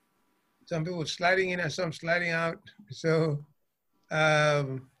some people sliding in and some sliding out. So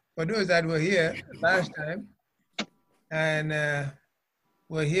for those that were here last time and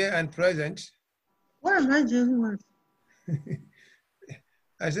were here and present. Why am I the only one?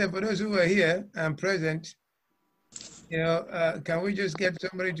 I said, for those who were here and present, you know, can we just get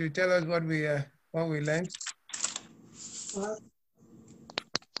somebody to tell us what we learned? Well,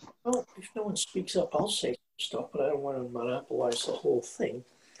 if no one speaks up, I'll say stuff, but I don't want to monopolize the whole thing.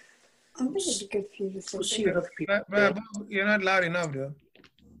 I think it'd be good for you to say. We'll see what other people but you're not loud enough, though.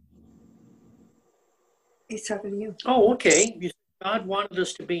 He's talking to you. Oh, okay. God wanted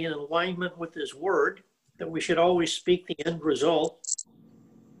us to be in alignment with His Word, that we should always speak the end result,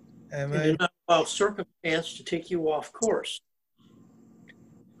 Amen. and do not allow circumstance to take you off course.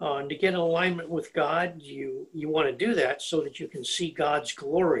 And to get in alignment with God, you want to do that so that you can see God's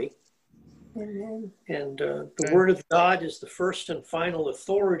glory. Amen. And the Word of God is the first and final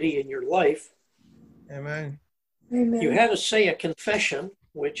authority in your life. Amen. Amen. You had to say a confession,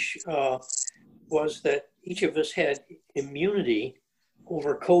 which was that each of us had immunity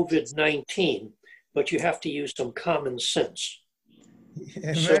over COVID-19, but you have to use some common sense.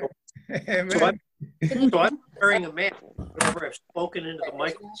 Amen. So, Amen. so I'm wearing a mask whenever I've spoken into the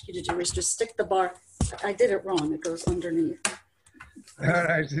mic. What I ask you to do is just stick the bar. I did it wrong. It goes underneath. All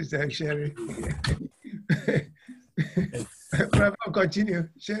right, Sister Sherry. Brother, continue.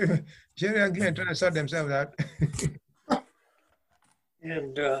 Sherry and Glenn trying to sort themselves out.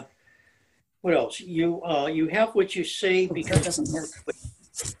 And what else? You have what you say That because doesn't work.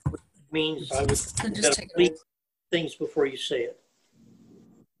 it means I would Just take it leave things before you say it.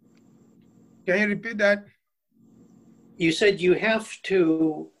 Can you repeat that? You said you'll have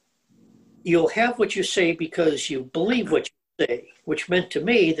what you say because you believe what you say, which meant to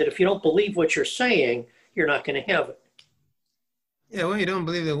me that if you don't believe what you're saying, you're not going to have it. Yeah, when you don't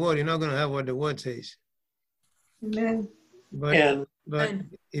believe the word, you're not going to have what the word says. Amen. But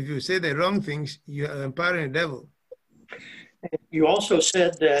if you say the wrong things, you are empowering the devil. You also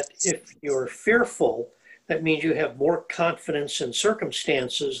said that if you're fearful, that means you have more confidence in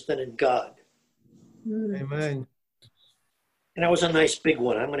circumstances than in God. Amen. And that was a nice big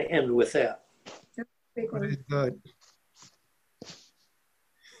one. I'm going to end with that. Big one. Praise God.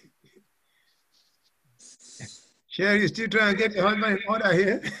 Sherry, you still trying to get your husband in order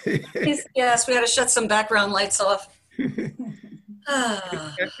here? Yes, we had to shut some background lights off.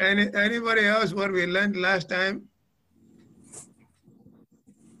 Anybody else what we learned last time?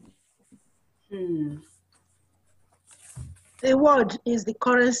 The word is the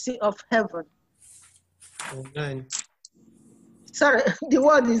currency of heaven. Amen. Sorry, the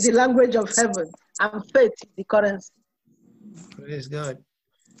word is the language of heaven, and faith is the currency. Praise God.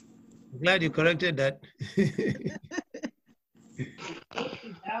 I'm glad you corrected that.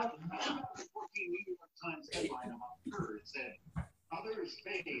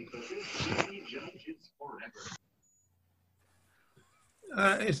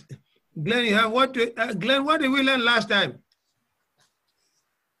 Glenn, you have what? Glenn, what did we learn last time?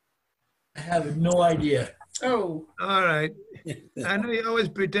 I have no idea. Oh. All right. I know you always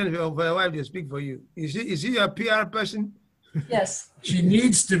pretend for your wife to speak for you. Is she a PR person? Yes. She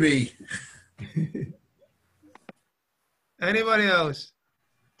needs to be. Anybody else?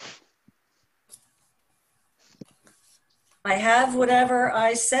 I have whatever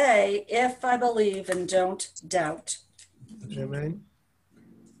I say if I believe and don't doubt. Amen.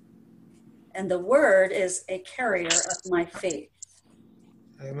 And the word is a carrier of my faith.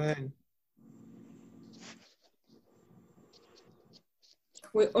 Amen.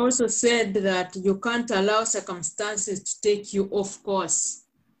 We also said that you can't allow circumstances to take you off course.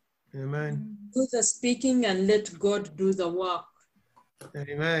 Amen. Do the speaking and let God do the work.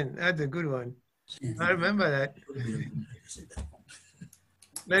 Amen. That's a good one. I remember that.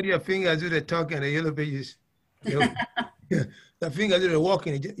 Let your fingers do the talking and the yellow pages. The fingers do the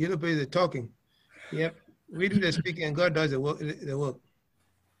walking, the yellow pages the talking. Yep. We do the speaking and God does the work.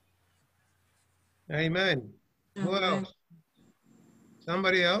 Amen. Who else?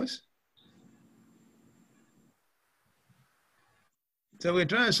 Somebody else? So we're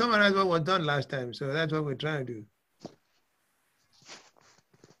trying to summarize what was done last time. So that's what we're trying to do.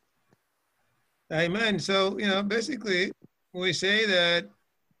 Amen. So, basically, we say that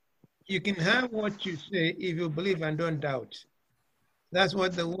you can have what you say if you believe and don't doubt. That's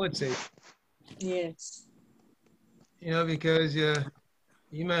what the word says. Yes. Because you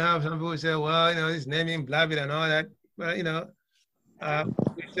may have some people who say, well, this naming, blah, blah, and all that. But,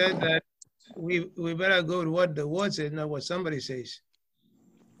 we said that we better go to what the word says, not what somebody says.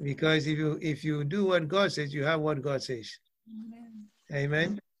 Because if you do what God says, you have what God says. Amen.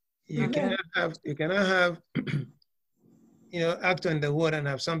 Amen. You cannot have act on the word and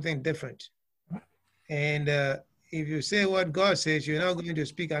have something different. And if you say what God says, you're not going to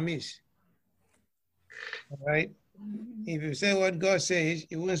speak amiss. All right? If you say what God says,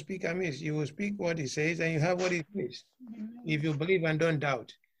 you won't speak amiss. You will speak what he says and you have what he says. If you believe and don't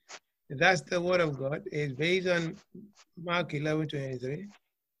doubt. That's the word of God. It's based on Mark 11:23.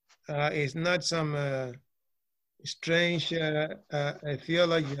 It's not some strange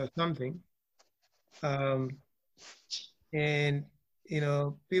theology or something. And,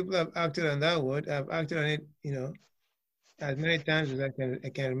 people have acted on that word. I've acted on it, as many times as I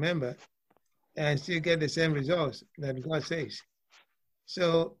can remember, and still get the same results that God says.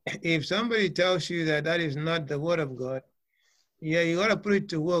 So if somebody tells you that that is not the word of God, yeah, you got to put it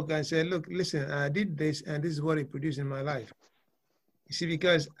to work and say, look, listen, I did this, and this is what it produced in my life. You see,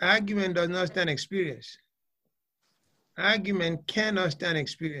 because argument does not stand experience. Argument cannot stand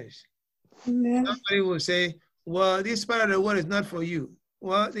experience. Amen. Somebody will say, well, this part of the word is not for you.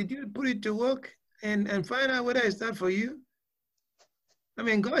 Well, did you put it to work and find out whether it's not for you? I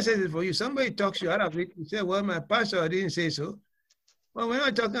mean, God says it's for you. Somebody talks you out of it. You say, well, my pastor didn't say so. Well, we're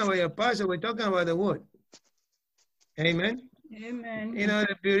not talking about your pastor. We're talking about the word. Amen. Amen.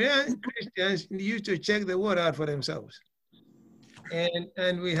 The Berean Christians used to check the word out for themselves.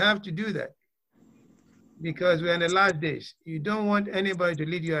 And we have to do that because we're in the last days. You don't want anybody to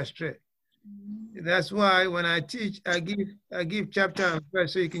lead you astray. That's why when I teach, I give chapter and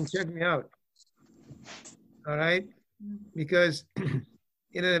verse so you can check me out. All right? Because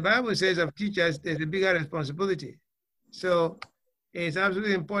the Bible says of teachers, there's a bigger responsibility. So it's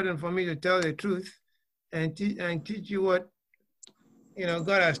absolutely important for me to tell the truth and teach you what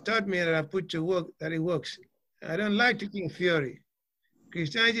God has taught me that I put to work, that it works. I don't like teaching theory.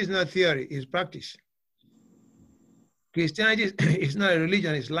 Christianity is not theory, it's practice. Christianity is not a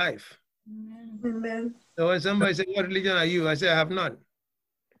religion, it's life. Amen. So when somebody says, what religion are you? I say, I have none.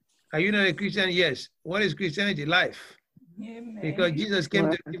 Are you not a Christian? Yes. What is Christianity? Life. Amen. Because Jesus came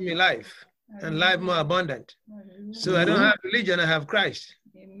to give me life and life more abundant. So I don't have religion, I have Christ.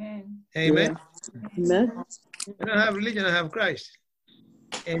 Amen. Amen. Amen. I don't have religion, I have Christ.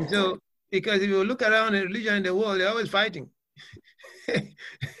 And so, because if you look around the religion in the world, they're always fighting.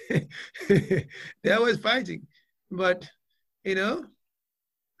 They're always fighting. But,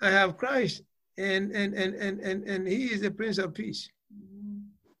 I have Christ and he is the Prince of Peace.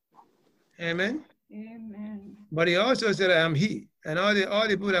 Amen. Amen. But he also said, I am he. And all the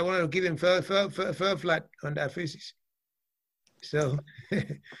people that wanted to kill him fell flat on their faces. So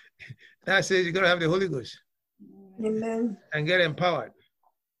that says you got to have the Holy Ghost. Amen. And get empowered.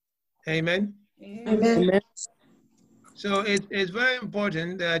 Amen. Amen. So it's very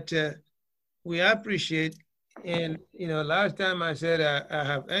important that we appreciate. And last time I said I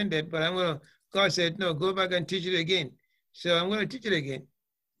have ended, but God said, no, go back and teach it again. So I'm going to teach it again.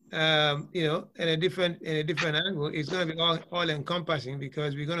 In a different angle. It's going to be all encompassing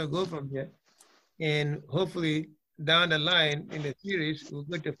because we're going to go from here, and hopefully down the line in the series we'll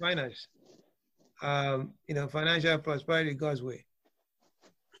go to finance. Financial prosperity God's way,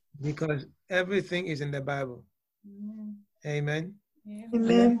 because everything is in the Bible. Amen.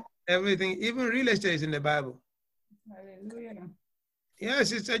 Amen. Everything, even real estate, is in the Bible. Hallelujah. Yeah,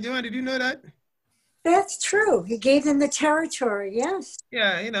 Sister Joanne, did you know that? That's true. He gave them the territory. Yes.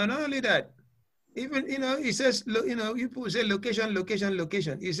 Yeah, not only that, even, he says, people say location, location,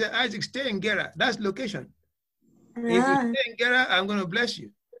 location. He said, Isaac, stay in Gerar. That's location. If you stay in Gerar, I'm going to bless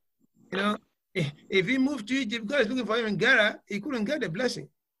you. If he moved to Egypt, God is looking for him in Gerar, he couldn't get the blessing.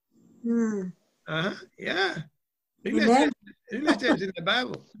 Yeah. Real estate is in the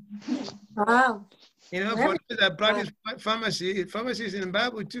Bible. Wow. For those that practice pharmacy is in the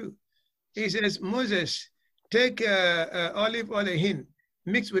Bible too. He says, Moses, take olive oil a hin,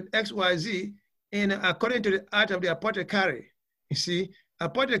 mix with XYZ, and according to the art of the apothecary. You see,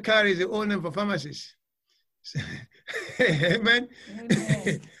 apothecary is the old name for pharmacists. Amen.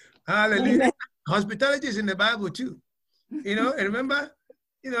 Hallelujah. Amen. Hospitality is in the Bible too. And remember,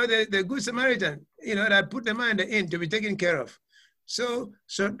 the Good Samaritan, that put the man in the inn to be taken care of. So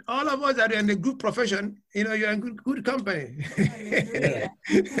all of us that are in the good profession, you're in good company.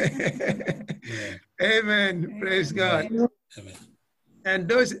 Amen. Praise God. Amen. And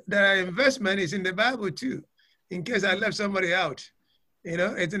those that are investment is in the Bible too. In case I left somebody out,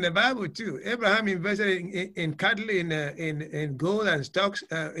 it's in the Bible too. Abraham invested in cattle, in gold and stocks,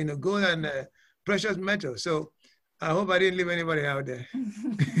 gold and precious metal. So I hope I didn't leave anybody out there.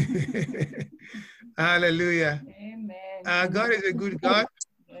 Hallelujah. Amen. God is a good God.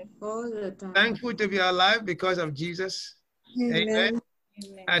 All the time. Thankful to be alive because of Jesus. Amen.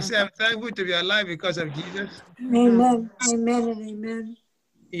 I say I'm thankful to be alive because of Jesus. Amen. Amen and amen.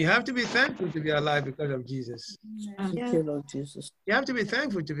 You have to be thankful to be alive because of Jesus. Yeah. you, Lord Jesus. You have to be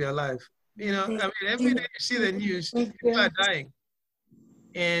thankful to be alive. You know, I mean, every day you see the news, Thank people you. are dying.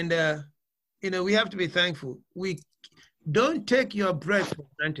 And, you know, we have to be thankful. We don't take your breath for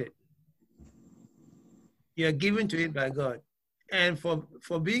granted. You're given to it by God. And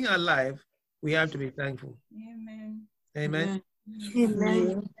for being alive, we have to be thankful. Amen. Amen.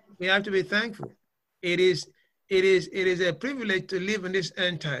 Amen. We have to be thankful. It is a privilege to live in this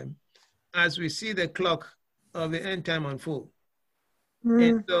end time as we see the clock of the end time unfold.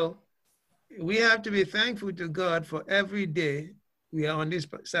 And so we have to be thankful to God for every day we are on this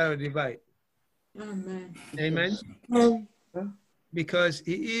side of the divide. Amen. Amen. Amen. Because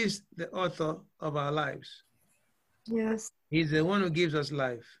he is the author of our lives. Yes. He's the one who gives us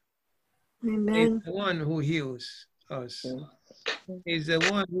life. He's Amen. the one who heals us. He's the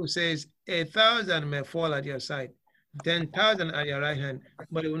one who says, 1,000 may fall at your side, 10,000 at your right hand,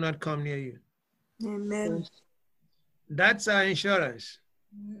 but it will not come near you. Amen. That's our insurance.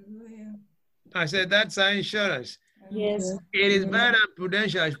 I said, that's our insurance. Yes. It is better than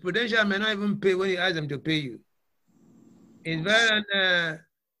Prudential. Prudential may not even pay when you ask them to pay you. It's better than,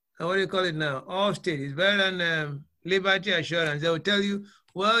 what do you call it now? Allstate. It's better than Liberty Assurance. They will tell you,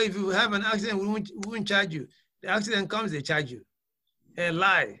 well, if you have an accident, we won't charge you. The accident comes, they charge you. A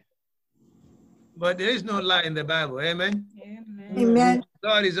lie. But there is no lie in the Bible. Amen? Amen. Amen.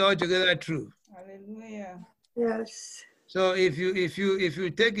 God is altogether true. Hallelujah. Yes. So if you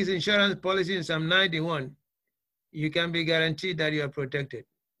take his insurance policy in Psalm 91, you can be guaranteed that you are protected.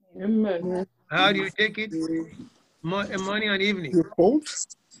 Amen. How do you take it? Morning and evening. You hold?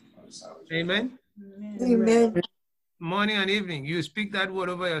 Amen? Amen. Morning and evening. You speak that word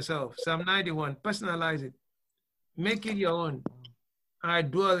over yourself. Psalm 91. Personalize it. Make it your own. I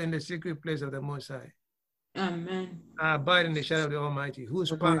dwell in the secret place of the Most High. Amen. I abide in the shadow of the Almighty,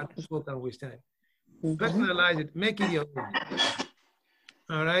 whose power and spoke and withstand. Personalize it. Make it your own.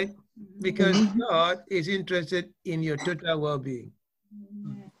 All right? Because God is interested in your total well-being.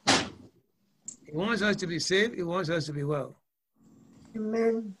 He wants us to be safe. He wants us to be well.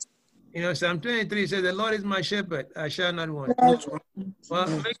 Amen. You know, Psalm 23 says, the Lord is my shepherd, I shall not want. Yes. Well,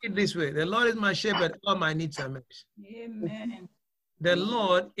 make it this way. The Lord is my shepherd, all my needs are met. Amen. The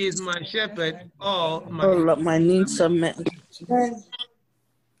Lord is my shepherd, all my All of my needs are met. Amen.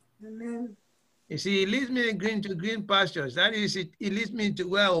 Amen. You see, he leads me to green pastures. That is, he leads me to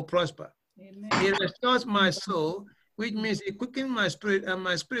where I will prosper. Amen. He restores my soul, which means he quickens my spirit, and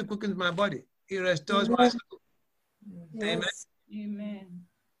my spirit quickens my body. He restores my soul. Amen. Yes. Amen.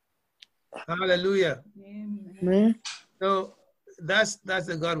 Hallelujah. Amen. Amen. So that's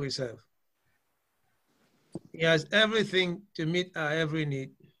the God we serve. He has everything to meet our every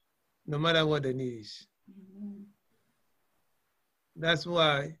need, no matter what the need is. That's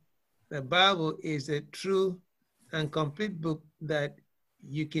why the Bible is a true and complete book that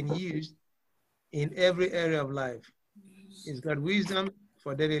you can use in every area of life. It's got wisdom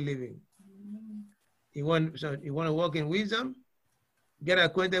for daily living. You want to walk in wisdom? Get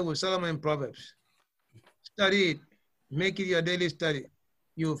acquainted with Solomon Proverbs. Study it. Make it your daily study.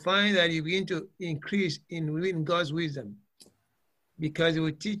 You'll find that you begin to increase in God's wisdom because it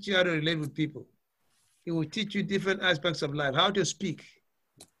will teach you how to relate with people. It will teach you different aspects of life, how to speak,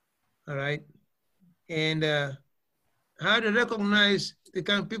 all right? And how to recognize the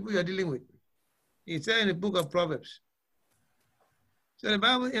kind of people you're dealing with. It's there in the book of Proverbs. So the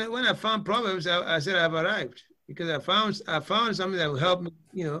Bible, you know, when I found Proverbs, I said I've arrived because I found something that will help me,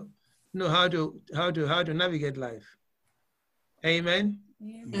 know how to navigate life. Amen.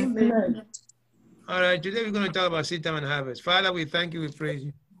 Amen. All right, today we're going to talk about Seedtime and Harvest. Father, we thank you, we praise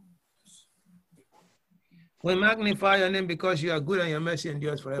you. We magnify your name because you are good and your mercy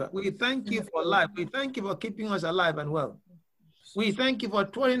endures forever. We thank you for life. We thank you for keeping us alive and well. We thank you for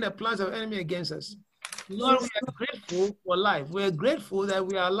thwarting the plans of the enemy against us. Lord, we are grateful for life. We're grateful that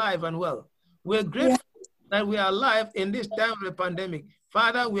we are alive and well. We're grateful that we are alive in this time of the pandemic.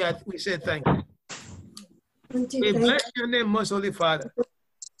 Father, we say thank you. We bless your name, most holy Father.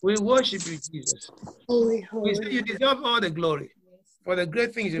 We worship you, Jesus. Holy, We say you deserve all the glory for the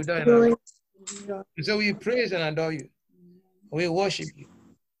great things you've done in our life. And so we praise and adore you. We worship you.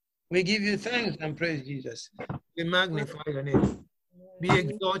 We give you thanks and praise, Jesus. We magnify your name. Be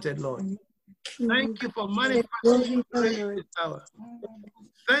exalted, Lord. Thank you for manifesting this hour.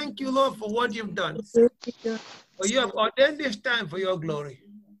 Thank you, Lord, for what you've done. For you have ordained this time for your glory.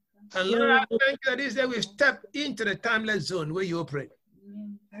 And Lord, I thank you that this day we step into the timeless zone where you operate.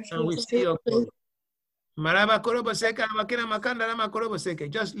 And we see your glory. Maraba korobo seke abakina makanda na makorobo seke.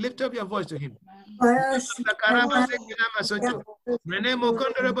 Just lift up your voice to him. Sakaraba seke na masoto. Rene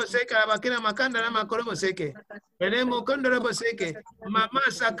mokondorobo seke abakina makanda na makorobo seke. Rene mokondorobo seke. Mama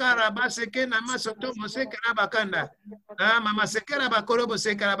sakara baseke na masoto moseke na bakanda. Mama sekera bakorobo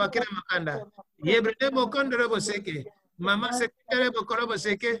seke abakina makanda. Yebrene mokondorobo seke. Mama sekere bokorobo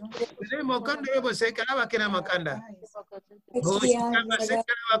seke. Rene mokondorobo seke abakina makanda. Boshikama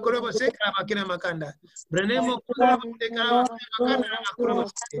sekera bakorobo seke abakina makanda. Brenemo kundorobo sekera bakina makanda na makorobo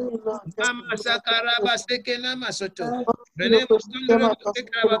seke. Mama sakaraba seke na masoto. Brenemo kundorobo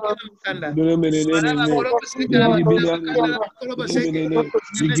sekera bakina makanda. Maraba korobo sekera bakina makanda na makorobo seke.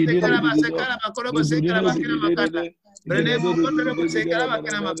 Neme sekera bakorobo sekera bakina makanda. Brenemo kundorobo sekera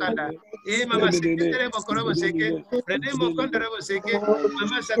bakina makanda. Mama sekere bakorobo seke. Brenemo kundorobo seke.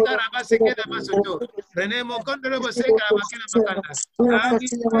 Mama sakaraba seke na masoto. Brenemo kundorobo sekera bakina makanda.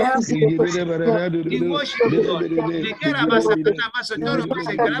 We worship you, Lord. Lekera basakana masotoro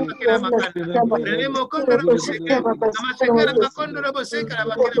basekera bakina makanda. Renemo kondoro boseke. Namasekera bakondoro bosekera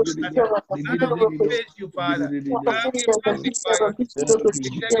bakina makanda. We praise you, Father. We magnify you.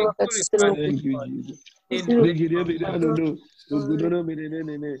 We tell you glorify you, Lord. In the name of Jesus.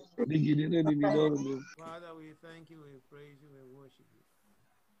 Father, we thank you, we praise you, we worship you.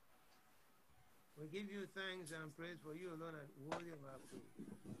 We give you thanks and praise for you alone and worthy of our praise.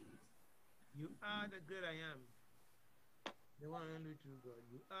 You are the great I am, the one and only true God.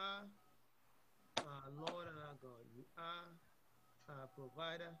 You are our Lord and our God. You are our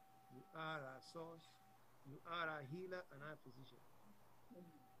provider. You are our source. You are our healer and our physician.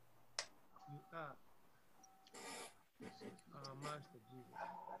 You are our Master Jesus.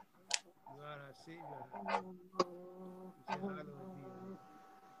 You are our Savior. We say, hallowed be your name.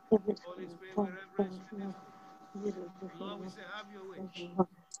 Holy Spirit, we reverence you this day. Lord, we say, have your way.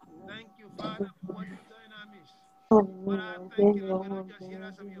 Thank you, Father, for what you've done in our midst. But I thank you that you're not just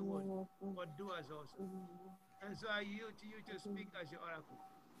hearers of your word, but doers also. And so I yield to you to speak as your oracle.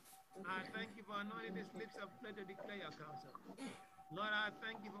 I thank you for anointing these lips of clay to declare your counsel. Lord, I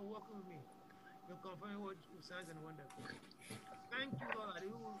thank you for working with me to confirm what signs and wonders. Thank you, Lord, that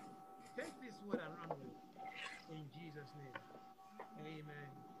you will take this word and run with it. In Jesus' name. Amen.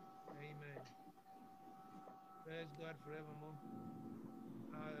 Amen. Praise God forevermore.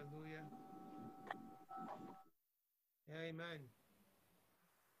 Hallelujah. Amen.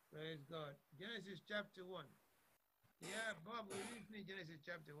 Praise God. Genesis chapter 1. Yeah, Bob, we didn't finish Genesis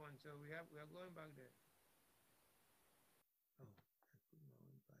chapter 1, so we are going back there. Oh, I put my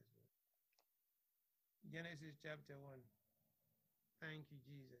own password. Genesis chapter 1. Thank you,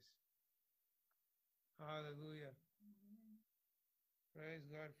 Jesus. Hallelujah. Praise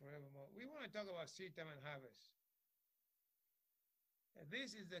God forevermore. We want to talk about seedtime and harvest.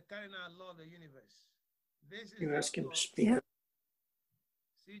 This is the cardinal law of the universe. This is You ask him law. to speak.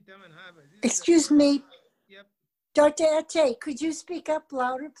 Seedtime and harvest. Excuse me. Yep. Dr. Ette, could you speak up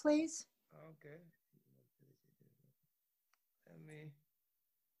louder, please? Okay.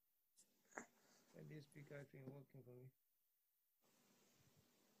 Let this speaker thing working for me.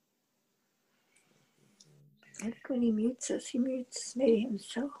 When he mutes us, he mutes me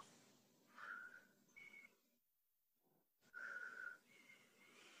himself.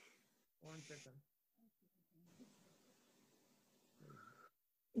 One second.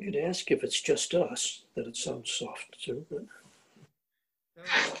 You'd ask if it's just us that it sounds soft too, but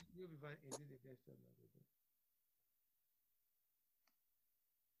You'll be fine. Is it the desktop?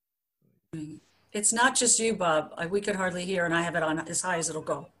 It's not just you, Bob. We could hardly hear, and I have it on as high as it'll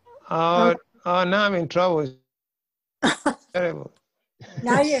go. Oh, now I'm in trouble. Terrible.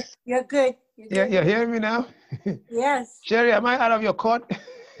 Now you're good. You're hearing me now? Yes. Sherry, am I out of your court?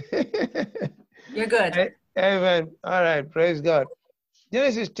 You're good. Amen. All right. Praise God.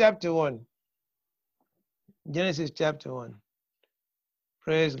 Genesis chapter 1. Genesis chapter 1.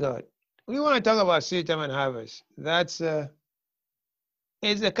 Praise God. We want to talk about seedtime and harvest. That's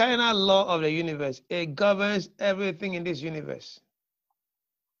it's the cardinal law of the universe. It governs everything in this universe.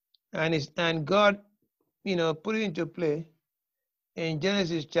 And God, put it into play in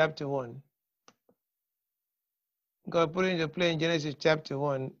Genesis chapter 1. God put it into play in Genesis chapter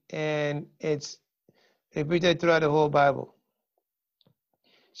 1, and it's repeated throughout the whole Bible.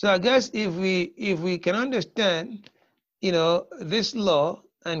 So I guess if we can understand, this law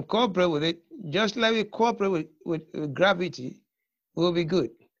and cooperate with it, just like we cooperate with gravity, we'll be good.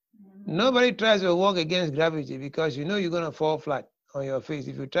 Nobody tries to walk against gravity because you're going to fall flat on your face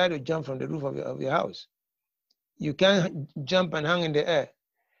if you try to jump from the roof of your house. You can't jump and hang in the air.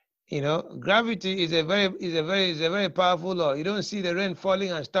 Gravity is a very powerful law. You don't see the rain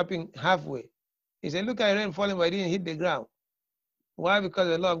falling and stopping halfway. He said, look at rain falling, but it didn't hit the ground. Why? Because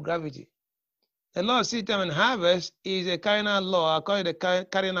of the law of gravity. The law of Seedtime and Harvest is a cardinal law, according to the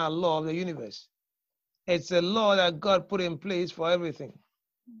cardinal law of the universe. It's a law that God put in place for everything.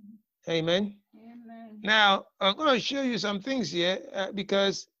 Amen. Amen. Now, I'm going to show you some things here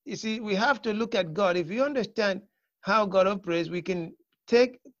because, you see, we have to look at God. If you understand how God operates, we can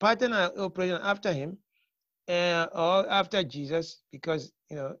take pattern and operation after him or after Jesus, because,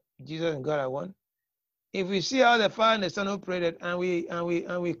 you know, Jesus and God are one. If we see how the Father and the Son operated and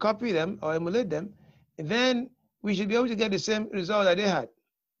we copy them or emulate them, then we should be able to get the same result that they had.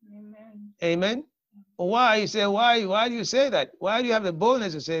 Amen. Amen. Why? You say, why do you say that? Why do you have the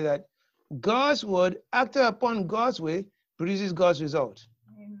boldness to say that? God's word acted upon God's way produces God's result.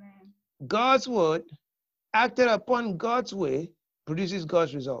 Amen. God's word acted upon God's way produces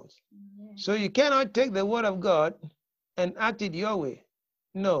God's result. Amen. So you cannot take the word of God and act it your way.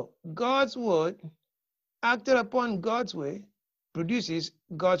 No, God's word acted upon God's way produces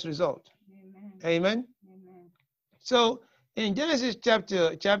God's result. Amen. Amen. Amen. So in Genesis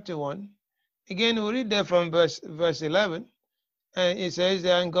chapter 1, again we read there from verse 11, and it says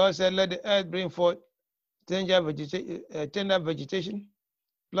that, and God said, let the earth bring forth tender vegetation,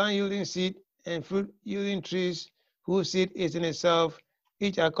 plant yielding seed, and fruit yielding trees, whose seed is in itself,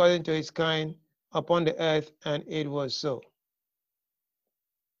 each according to its kind, upon the earth, and it was so.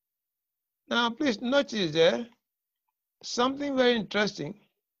 Now please notice there something very interesting.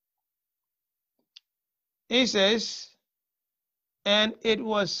 It says, and it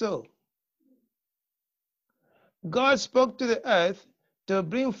was so. God spoke to the earth to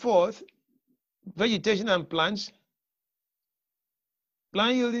bring forth vegetation and plants,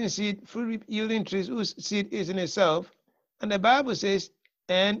 plant yielding seed, fruit yielding trees whose seed is in itself. And the Bible says,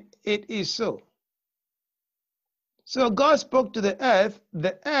 and it is so. So God spoke to the earth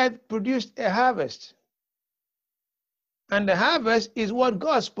produced a harvest. And the harvest is what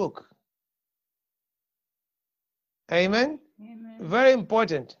God spoke. Amen? Amen. Very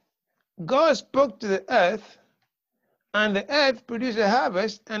important. God spoke to the earth, and the earth produced a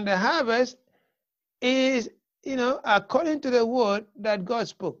harvest, and the harvest is, you know, according to the word that God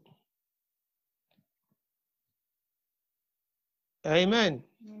spoke. Amen.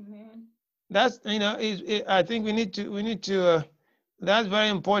 Amen. That's, you know, I think we need to that's very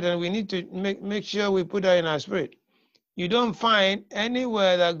important. We need to make sure we put that in our spirit. You don't find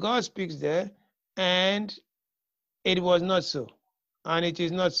anywhere that God speaks there and it was not so, and it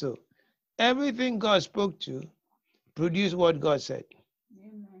is not so. Everything God spoke to produced what God said.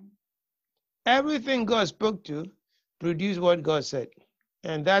 Amen. Everything God spoke to produced what God said.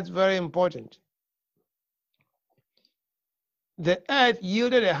 And that's very important. The earth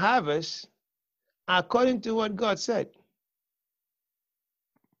yielded a harvest according to what God said.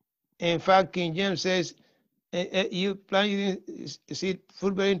 In fact, King James says, you plant seed,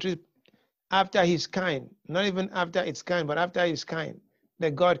 fruit-bearing trees after his kind. Not even after its kind, but after his kind,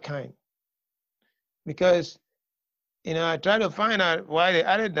 the God kind. Because, you know, I tried to find out why they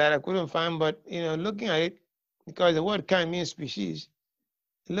added that. I couldn't find, but, you know, looking at it, because the word kind means species,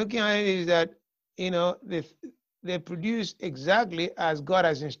 looking at it is that, you know, they produce exactly as God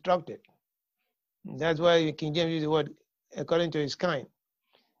has instructed. That's why King James uses the word according to his kind.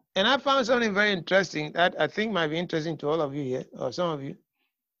 And I found something very interesting that I think might be interesting to all of you here, or some of you.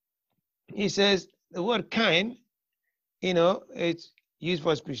 He says the word kind, you know, it's used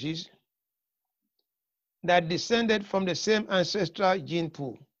for species that descended from the same ancestral gene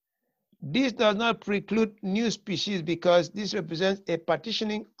pool. This does not preclude new species because this represents a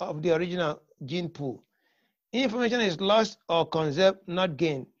partitioning of the original gene pool. Information is lost or conserved, not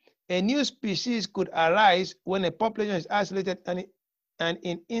gained. A new species could arise when a population is isolated and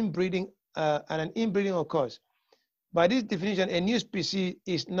an inbreeding occurs. By this definition, a new species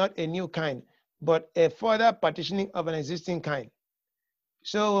is not a new kind, but a further partitioning of an existing kind.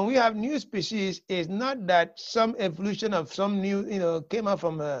 So when we have new species, it's not that some evolution of some new, you know, came out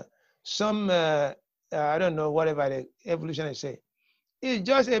from I don't know, whatever the evolutionists say. It's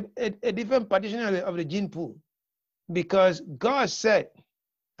just a different partitioning of the gene pool, because God said,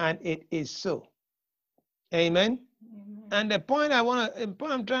 and it is so. Amen. Amen. And the point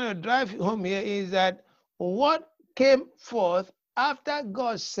I'm trying to drive home here is that what came forth after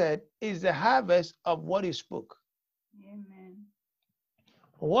God said is the harvest of what he spoke. Amen.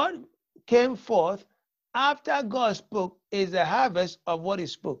 What came forth after God spoke is the harvest of what he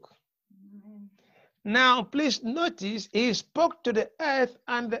spoke. Amen. Now, please notice he spoke to the earth,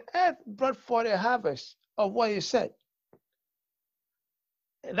 and the earth brought forth a harvest of what he said.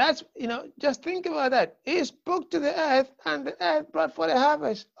 That's, you know, just think about that. He spoke to the earth, and the earth brought forth a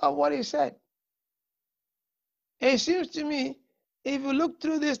harvest of what he said. It seems to me, if you look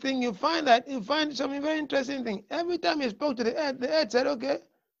through this thing, you find something very interesting thing. Every time he spoke to the earth said, okay,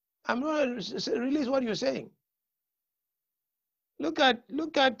 I'm going to release what you're saying. Look at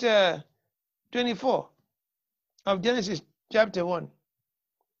 24 of Genesis chapter 1.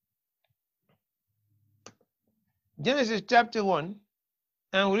 Genesis chapter 1,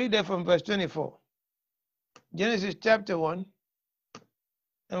 and we read that from verse 24. Genesis chapter 1,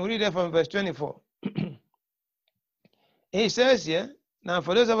 and we read that from verse 24. He says here, now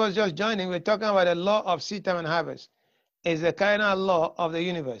for those of us just joining, we're talking about the law of seedtime and harvest. It's the cardinal law of the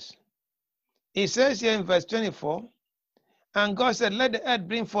universe. He says here in verse 24, and God said, let the earth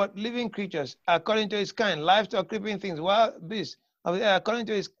bring forth living creatures according to its kind, livestock, creeping things, wild beasts of the air according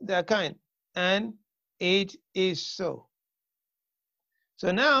to their kind. And it is so.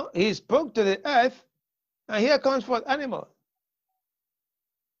 So now he spoke to the earth, and here comes forth animal.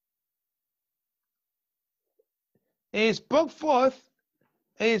 He spoke forth,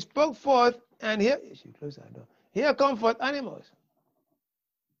 and here come forth animals.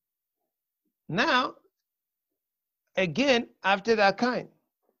 Now, again, after that kind.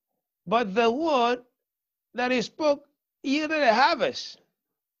 But the word that he spoke yielded a harvest.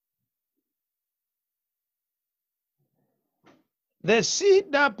 The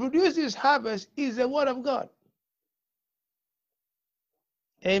seed that produces harvest is the word of God.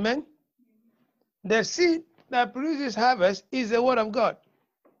 Amen. The seed that produces harvest is the word of God.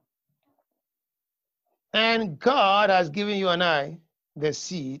 And God has given you and I the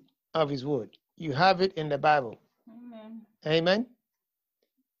seed of his word. You have it in the Bible. Amen. Amen.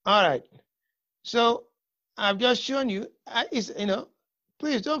 All right. So I've just shown you,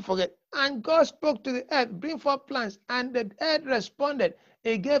 please don't forget. And God spoke to the earth, bring forth plants, and the earth responded.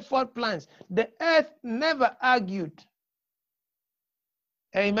 It gave forth plants. The earth never argued.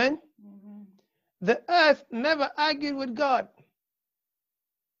 Amen. Mm-hmm. The earth never argued with God.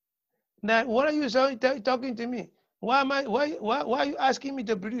 Now, what are you talking to me? Why are you asking me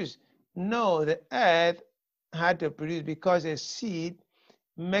to produce? No, the earth had to produce because a seed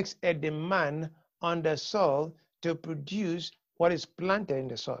makes a demand on the soil to produce what is planted in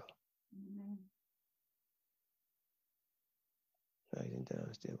the soil.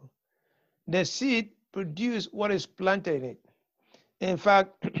 The seed produces what is planted in it. In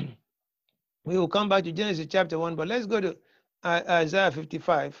fact, we will come back to Genesis chapter 1, but let's go to Isaiah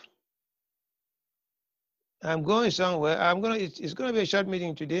 55. I'm going somewhere. It's going to be a short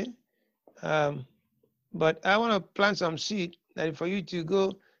meeting today. But I want to plant some seed that for you to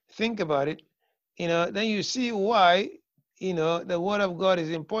go think about it. Then you see why, the word of God is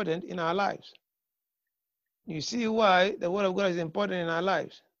important in our lives. You see why the word of God is important in our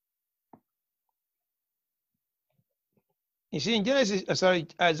lives. You see in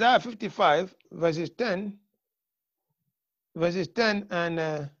Isaiah 55, verses 10 and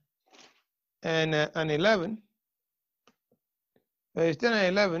 11. Verses 10 and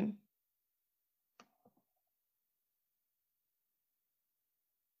 11.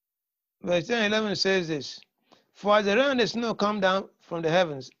 Verse 10 and 11 says this: For as the rain and the snow come down from the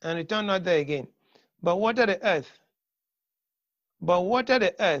heavens and return not there again, but water the earth,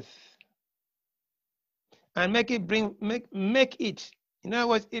 and make it. In other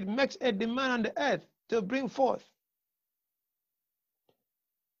words, it makes a demand on the earth to bring forth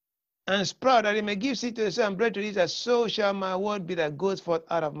and sprout, that it may give seed to the soil and bread to eat, as so shall my word be that goes forth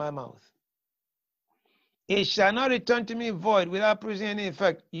out of my mouth. It shall not return to me void, without producing any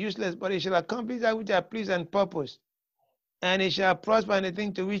effect, useless, but it shall accomplish that which I please and purpose, and it shall prosper in the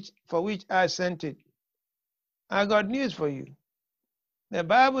thing for which I sent it. I got news for you. The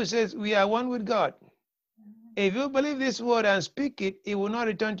Bible says we are one with God. If you believe this word and speak it, it will not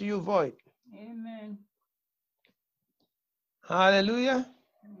return to you void. Amen. Hallelujah.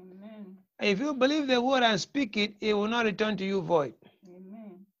 Amen. If you believe the word and speak it, it will not return to you void.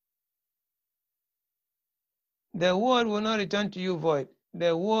 Amen. The word will not return to you void.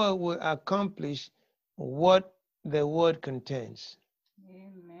 The word will accomplish what the word contains.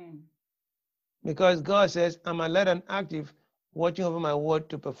 Amen. Because God says, I'm alert and active, watching over my word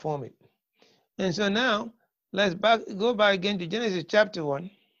to perform it. And so now, let's go back again to Genesis chapter 1.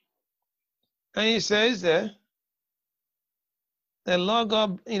 And he says there, the Lord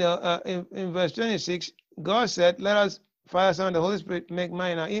God, in verse 26, God said, let us, Father, Son, and the Holy Spirit, make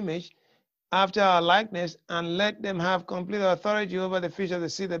man in our image, after our likeness, and let them have complete authority over the fish of the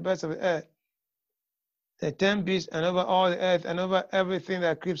sea, the birds of the earth, the 10 beasts, and over all the earth, and over everything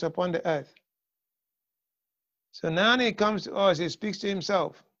that creeps upon the earth. So now he comes to us, he speaks to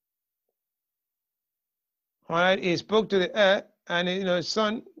himself. All right, he spoke to the earth, and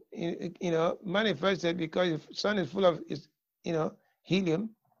son, manifested because the sun is full of, helium,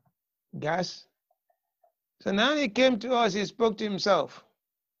 gas. So now he came to us, he spoke to himself.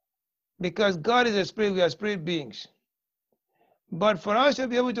 Because God is a spirit, we are spirit beings. But for us to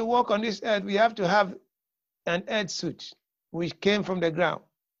be able to walk on this earth, we have to have an earth suit, which came from the ground,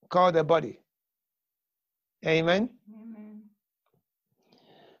 called the body. Amen? Amen.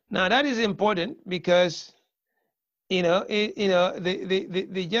 Now that is important because, the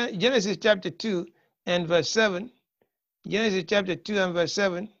Genesis chapter 2 and verse 7, Genesis chapter 2 and verse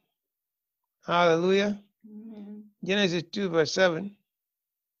 7, hallelujah. Amen. Genesis 2 verse 7,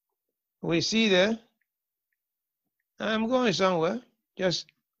 we see there, I'm going somewhere, just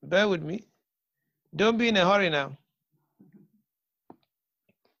bear with me. Don't be in a hurry now.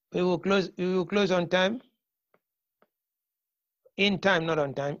 We will close on time. In time, not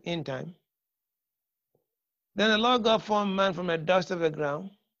on time, in time. Then the Lord God formed man from the dust of the ground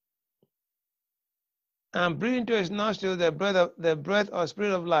and breathed into his nostrils the breath or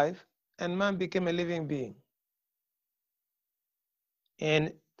spirit of life, and man became a living being.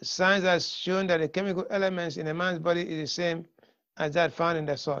 And science has shown that the chemical elements in a man's body is the same as that found in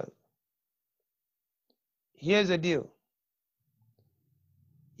the soil. Here's the deal.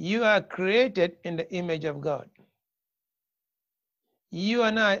 You are created in the image of God. You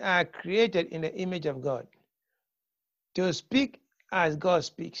and I are created in the image of God to speak as God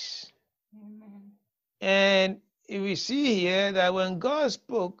speaks. Amen. And we see here that when God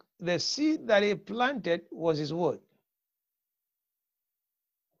spoke, the seed that he planted was his word.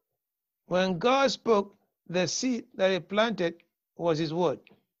 When God spoke, the seed that he planted was his word.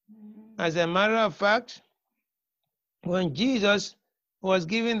 As a matter of fact, when Jesus was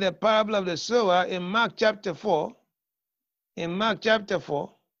giving the parable of the sower in Mark chapter 4,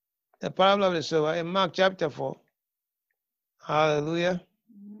 the parable of the sower in Mark chapter 4, hallelujah.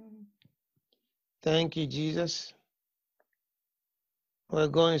 Thank you, Jesus. We're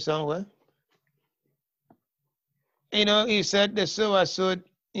going somewhere. He said the sower sowed,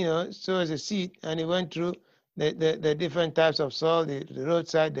 sows a seed, and he went through the different types of soil, the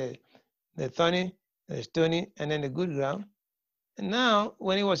roadside, the thorny, the stony, and then the good ground. And now,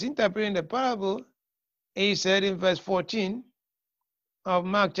 when he was interpreting the parable, he said in verse 14 of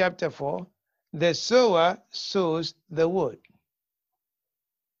Mark chapter 4, the sower sows the word.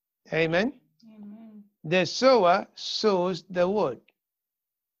 Amen? Amen. The sower sows the word.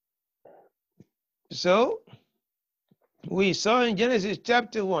 So, we saw in Genesis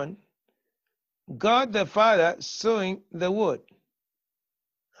chapter 1, God the Father sowing the word.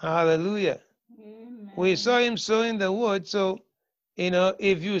 Hallelujah. Amen. We saw him sowing the word. So,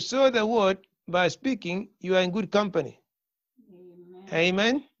 if you sow the word by speaking, you are in good company. Amen.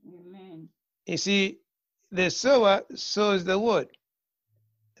 Amen. Amen. You see, the sower sows the word.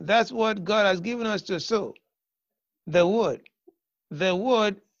 That's what God has given us to sow. The word. The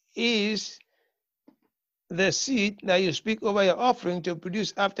word is the seed that you speak over your offering to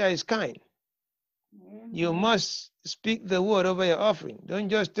produce after its kind. Amen. You must speak the word over your offering. Don't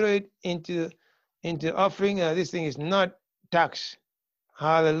just throw it into offering. This thing is not tax.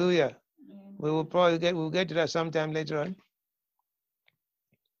 Hallelujah. Amen. We'll get to that sometime later on.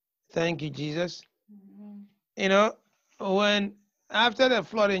 Thank you, Jesus. Amen. When after the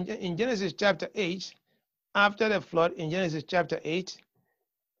flood in Genesis chapter 8, after the flood,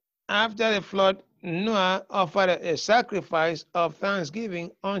 Noah offered a sacrifice of thanksgiving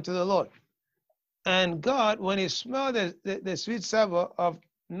unto the Lord. And God, when he smelled the sweet savor of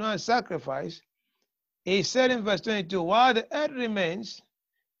Noah's sacrifice, he said in verse 22, while the earth remains,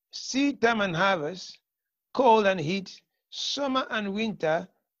 seed time and harvest, cold and heat, summer and winter,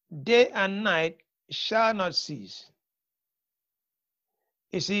 day and night shall not cease.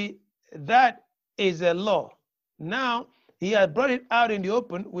 You see, that is a law. Now, he has brought it out in the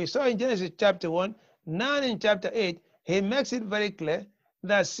open. We saw in Genesis chapter 1. Now in chapter 8, he makes it very clear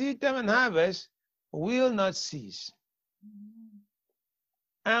that seed time and harvest will not cease.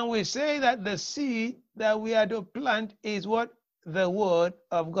 And we say that the seed that we are to plant is what? The word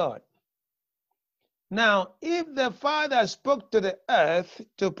of God. Now, if the Father spoke to the earth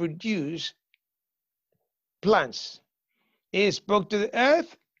to produce plants, he spoke to the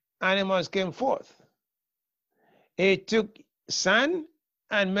earth, animals came forth. He took sun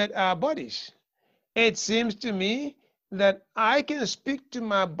and made our bodies. It seems to me that I can speak to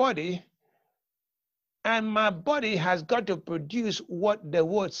my body, and my body has got to produce what the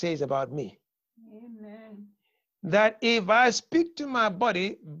word says about me. Amen. That if I speak to my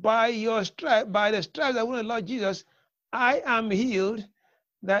body by the stripes of the Lord Jesus, I am healed.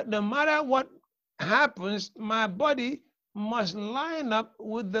 That no matter what happens, my body must line up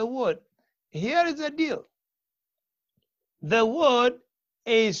with the word. Here is the deal. The word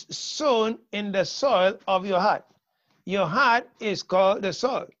is sown in the soil of your heart. Your heart is called the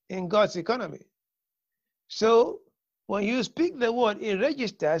soil in God's economy. So when you speak the word, it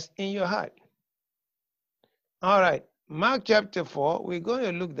registers in your heart. All right, Mark chapter 4, we're going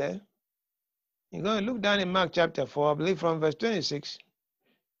to look there. You're going to look down in Mark chapter 4, I believe from verse 26,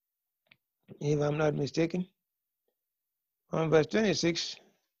 if I'm not mistaken. From verse 26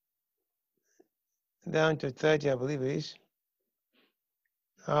 down to 30, I believe it is.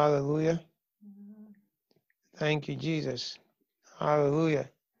 Hallelujah. Thank you, Jesus. Hallelujah.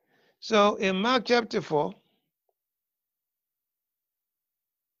 So in Mark chapter 4,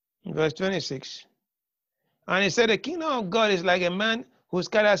 verse 26, and he said, the kingdom of God is like a man who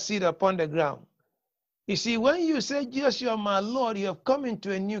scatters seed upon the ground. You see, when you say, Jesus, you are my Lord, you have come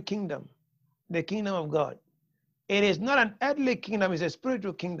into a new kingdom, the kingdom of God. It is not an earthly kingdom, it's a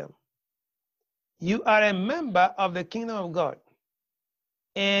spiritual kingdom. You are a member of the kingdom of God.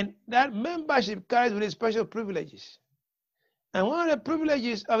 And that membership carries with it special privileges. And one of the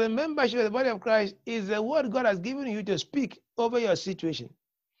privileges of the membership of the body of Christ is the word God has given you to speak over your situation,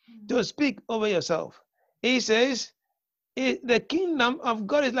 to speak over yourself. He says, the kingdom of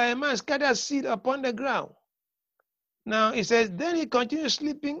God is like a man scatters seed upon the ground. Now, he says, then he continues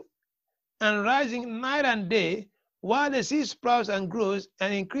sleeping and rising night and day, while the seed sprouts and grows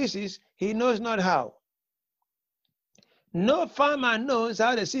and increases, he knows not how. No farmer knows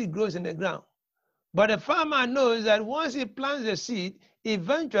how the seed grows in the ground. But the farmer knows that once he plants the seed,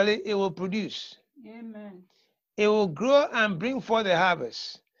 eventually it will produce. Amen. It will grow and bring forth the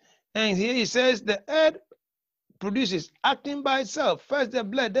harvest. And here he says the earth produces, acting by itself. First the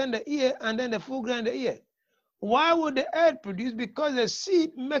blade, then the ear, and then the full ground in the ear. Why would the earth produce? Because the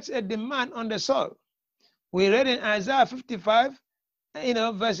seed makes a demand on the soil. We read in Isaiah 55,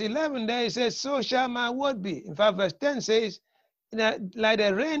 verse 11 there, it says, so shall my word be. In fact, verse 10 says, that like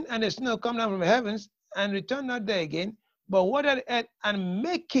the rain and the snow come down from the heavens and return not there again, but water the earth and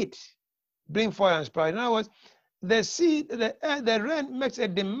make it bring forth and sprout. In other words, the seed, the rain makes a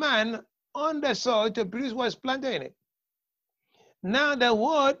demand on the soil to produce what's planted in it. Now the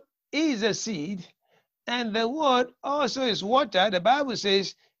word is a seed, and the word also is water. The Bible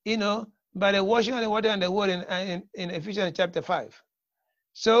says, by the washing of the water and the word in Ephesians chapter 5.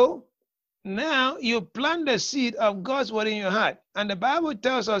 So now you plant the seed of God's word in your heart. And the Bible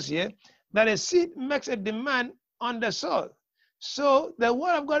tells us here that a seed makes a demand on the soil. So the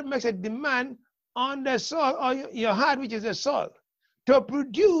word of God makes a demand on the soil or your heart, which is the soil, to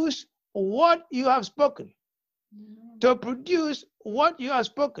produce what you have spoken. To produce what you have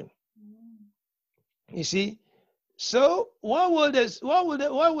spoken. You see? So what will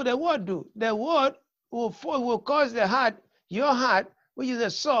the word do? The word will cause the heart, your heart, which is the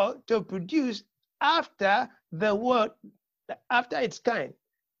soul, to produce after the word, after its kind.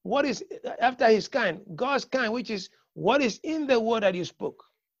 What is after his kind? God's kind, which is what is in the word that you spoke.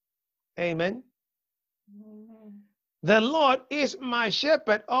 Amen. Amen. The Lord is my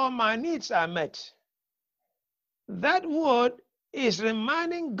shepherd, all my needs are met. That word is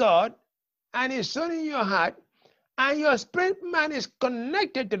reminding God and is sown in your heart, and your spirit man is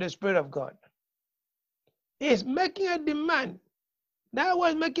connected to the Spirit of God. It's making a demand. That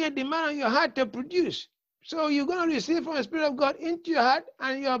was making a demand on your heart to produce. So you're going to receive from the Spirit of God into your heart,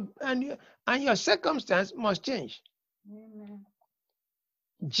 and your circumstance must change. Amen.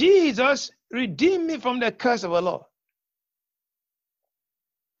 Jesus redeemed me from the curse of the law.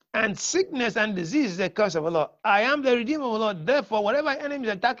 And sickness and disease is the curse of the law. I am the redeemer of the Lord. Therefore, whatever enemy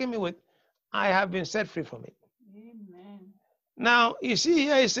is attacking me with, I have been set free from it. Amen. Now, you see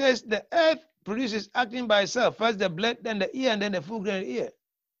here it says the earth produces acting by itself. First the blade, then the ear, and then the full grown ear.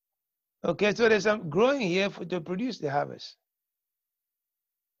 Okay, so there's some growing here to produce the harvest.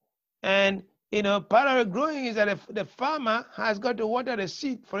 And, part of the growing is that the farmer has got to water the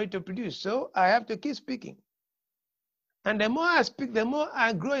seed for it to produce. So I have to keep speaking. And the more I speak, the more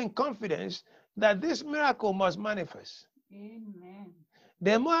I grow in confidence that this miracle must manifest. Amen.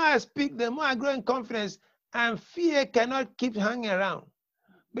 The more I speak, the more I grow in confidence, and fear cannot keep hanging around.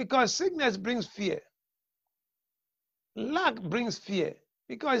 Because sickness brings fear. Lack brings fear.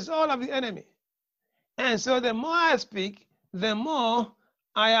 Because it's all of the enemy. And so the more I speak, the more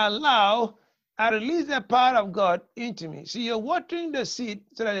I release the power of God into me. See, you're watering the seed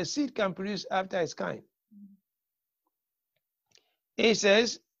so that the seed can produce after its kind. He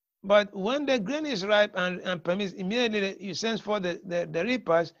says, but when the grain is ripe and permits, immediately you send for the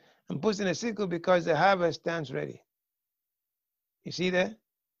reapers and puts in a sickle because the harvest stands ready. You see there?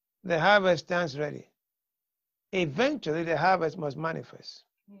 The harvest stands ready. eventually the harvest must manifest.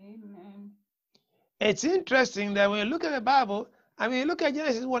 Amen. It's interesting that when you look at the Bible, I mean, look at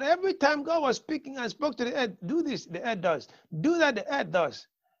Genesis 1, every time God was speaking and spoke to the earth, do this, the earth does. Do that, the earth does.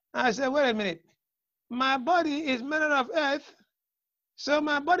 I said, wait a minute. My body is made out of earth, so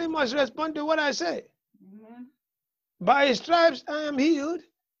my body must respond to what I say. Amen. By his stripes I am healed,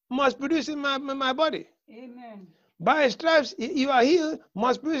 must produce in my body. Amen. By his stripes you are healed,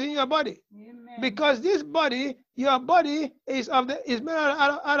 must produce in your body. Amen. Because this body, your body is made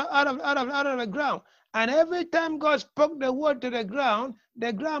out of the ground. And every time God spoke the word to the ground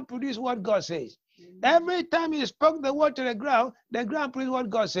produced what God says. Every time he spoke the word to the ground produced what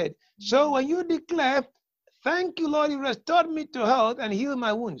God said. So when you declare, thank you, Lord, you restored me to health and healed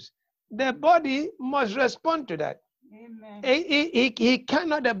my wounds, the body must respond to that. Amen.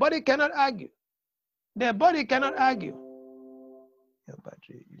 The body cannot argue. The body cannot argue. Your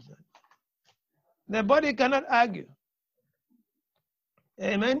battery is on. The body cannot argue.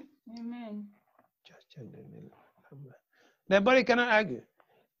 Amen. Amen. Just check the middle. The body cannot argue.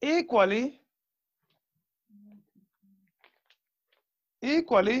 Equally,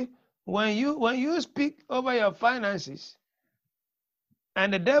 when you speak over your finances,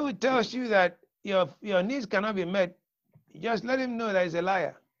 and the devil tells you that your needs cannot be met, just let him know that he's a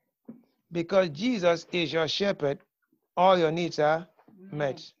liar. Because Jesus is your shepherd, all your needs are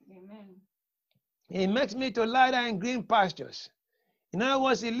met. Amen. He makes me to lie down in green pastures. In other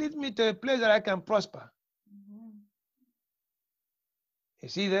words, he leads me to a place that I can prosper. You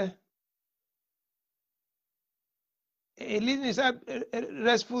see there? He leads me inside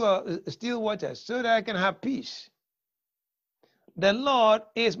restful or still waters so that I can have peace. The Lord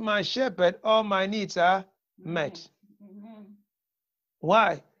is my shepherd, all my needs are met. Amen.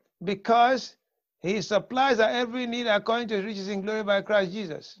 Why? Because he supplies our every need according to his riches in glory by Christ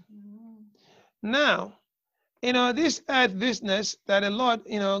Jesus. Now, this earth business that the Lord,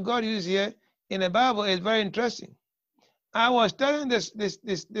 God uses here in the Bible is very interesting. I was studying this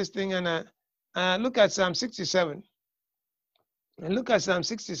thing, and I look at Psalm 67. And look at Psalm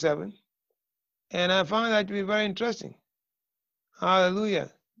 67, and I found that to be very interesting.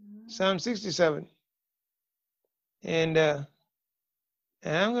 Hallelujah. Psalm 67. And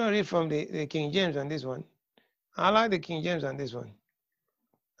I'm going to read from the King James on this one. I like the King James on this one.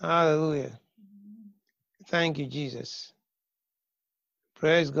 Hallelujah. Thank you, Jesus.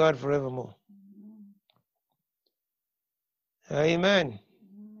 Praise God forevermore. Amen.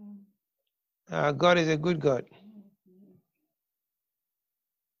 Our God is a good God.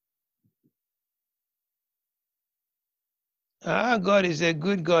 Our God is a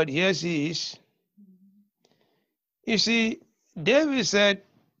good God. Yes, he is. You see, David said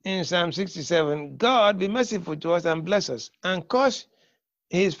in Psalm 67, God be merciful to us and bless us and cause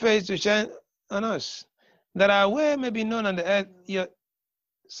his face to shine on us, that our way may be known on the earth.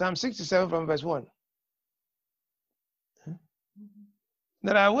 Psalm 67 from verse 1.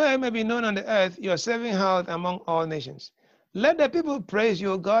 That our way may be known on the earth, your saving health among all nations. Let the people praise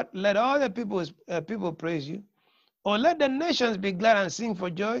you, O God. Let all the people praise you. Or let the nations be glad and sing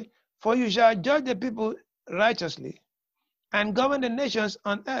for joy, for you shall judge the people righteously and govern the nations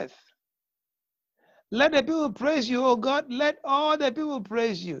on earth. Let the people praise you, O God. Let all the people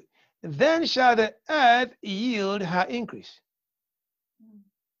praise you. Then shall the earth yield her increase.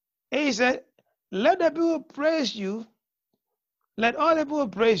 He said, let the people praise you. Let all the people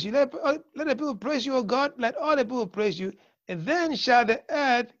praise you. Let the people praise you, O God. Let all the people praise you. And then shall the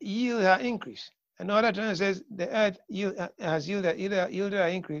earth yield her increase. Another translation says the earth has yielded her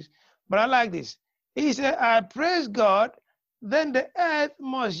increase. But I like this. He said, I praise God, then the earth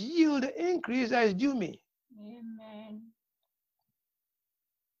must yield the increase that is due me. Amen.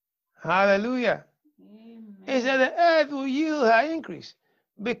 Hallelujah. Amen. He said the earth will yield her increase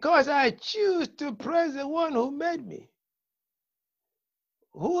because I choose to praise the one who made me,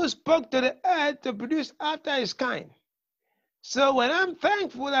 who spoke to the earth to produce after his kind. So when I'm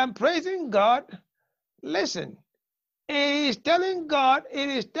thankful, I'm praising God. Listen, it is telling God it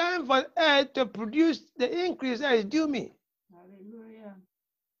is time for earth to produce the increase that is due me. Hallelujah.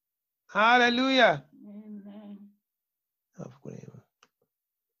 Hallelujah. Amen.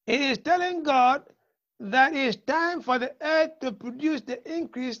 It is telling God that it is time for the earth to produce the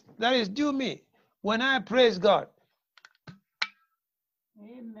increase that is due me when I praise God.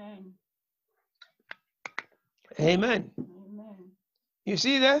 Amen. Amen. Amen. You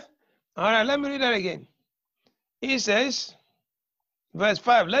see that? All right, let me read that again. He says, verse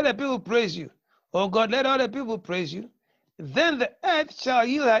 5, let the people praise you. Oh God, let all the people praise you. Then the earth shall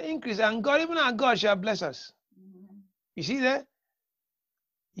yield her increase, and God, even our God, shall bless us. You see that?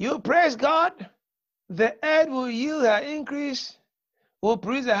 You praise God, the earth will yield her increase, will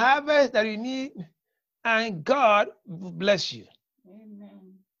produce the harvest that you need, and God will bless you.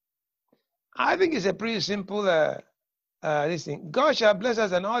 Amen. I think it's a pretty simple this thing. God shall bless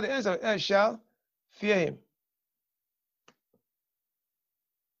us, and all the ends of the earth shall fear him.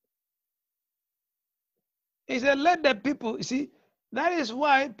 He said, let the people, you see, that is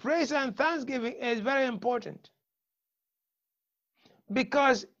why praise and thanksgiving is very important.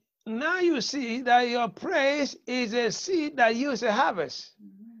 Because now you see that your praise is a seed that yields a harvest.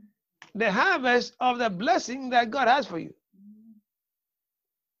 The harvest of the blessing that God has for you.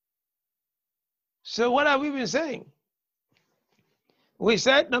 So what have we been saying? We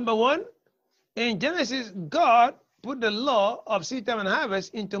said, number one, in Genesis, God put the law of seed time and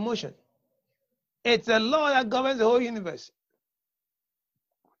harvest into motion. It's a law that governs the whole universe.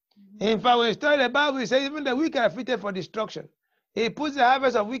 In fact, when you study the Bible, it says even the wicked are fitted for destruction. He puts the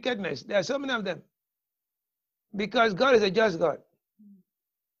harvest of wickedness. There are so many of them. Because God is a just God.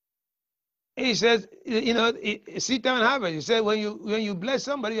 He says, you know, seed time and harvest. He said when you bless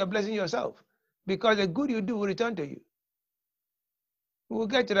somebody, you're blessing yourself. Because the good you do will return to you. We'll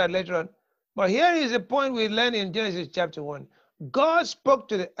get to that later on. But here is a point we learn in Genesis chapter 1. God spoke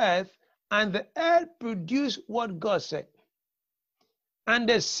to the earth, and the earth produced what God said. And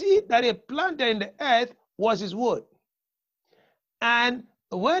the seed that he planted in the earth was his word. And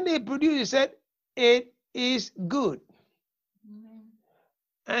when he produced, he said, it is good.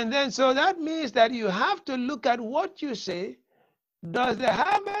 And then, so that means that you have to look at what you say. Does the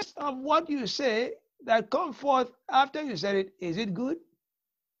harvest of what you say that come forth after you said it, is it good?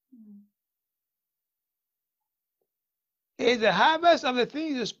 Is the harvest of the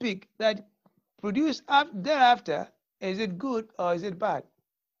things you speak that produce thereafter, is it good or is it bad?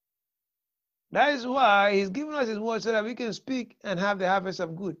 That is why he's given us his word so that we can speak and have the harvest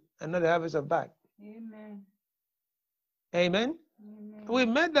of good and not the harvest of bad. Amen. Amen? Amen. We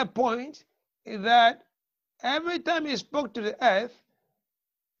made the point that every time he spoke to the earth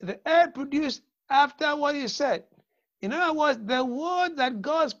produced after what he said. In other words, the word that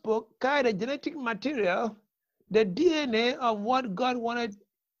God spoke carried a genetic material, the DNA of what God wanted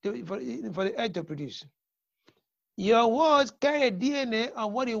for the earth to produce. Your words carry a DNA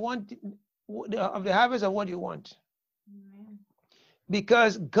of what you want, of the harvest of what you want. Amen.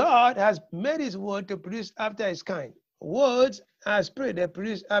 Because God has made his word to produce after his kind. Words are spirit, they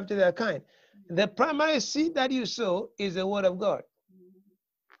produce after their kind. The primary seed that you sow is the word of God.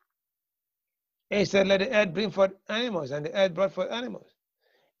 He said, let the earth bring forth animals, and the earth brought forth animals.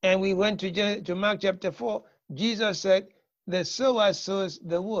 And we went to Mark chapter 4. Jesus said, the sower sows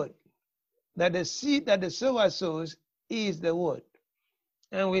the word. That the seed that the sower sows is the word.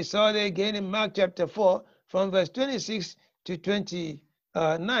 And we saw that again in Mark chapter 4, from verse 26 to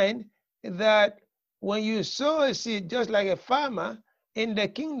 29, that when you sow a seed, just like a farmer in the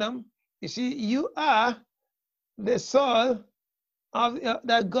kingdom, you see, you are the soil of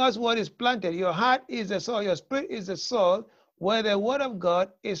that God's word is planted. Your heart is the soil, your spirit is the soil where the word of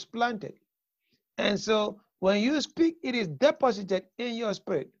God is planted. And so when you speak, it is deposited in your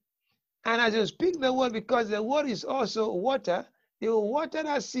spirit. And as you speak the word, because the word is also water, you will water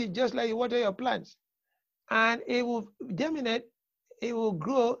that seed just like you water your plants. And it will germinate, it will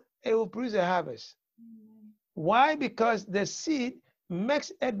grow, it will produce a harvest. Why? Because the seed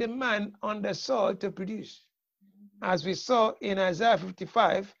makes a demand on the soil to produce. As we saw in Isaiah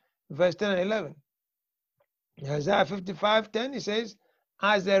 55, verse 10 and 11. Isaiah 55, 10, it says,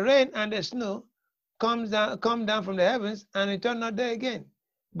 as the rain and the snow come down from the heavens and return not there again,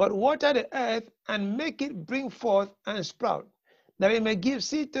 but water the earth and make it bring forth and sprout, that it may give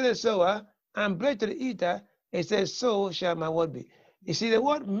seed to the sower and bread to the eater. It says, so shall my word be. You see, the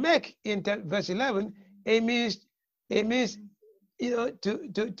word make in verse 11, it means you know,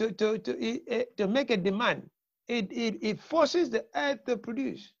 to make a demand. It forces the earth to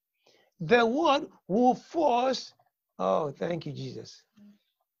produce. The word will force, oh, thank you, Jesus.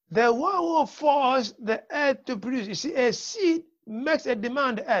 The word will force the earth to produce. You see, a seed makes a demand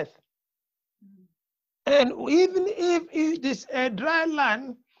on the earth. And even if it is a dry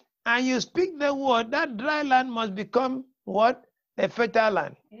land and you speak the word, that dry land must become what? A fertile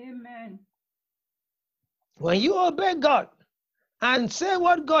land. Amen. When you obey God and say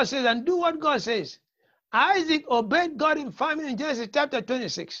what God says and do what God says, Isaac obeyed God in farming in Genesis chapter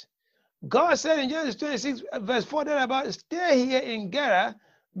 26. God said in Genesis 26, verse 4, that about stay here in Gerar,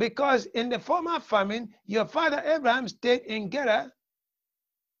 because in the former famine, your father Abraham stayed in Gerar,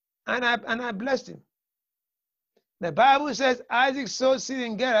 and I blessed him. The Bible says Isaac sowed seed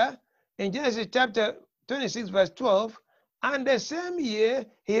in Gerar in Genesis chapter 26, verse 12, And the same year,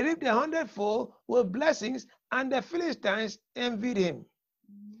 he reaped 100-fold with blessings, and the Philistines envied him.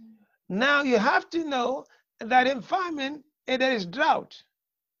 Now you have to know that in famine, there is drought.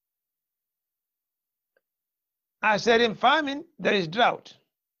 I said in famine, there is drought.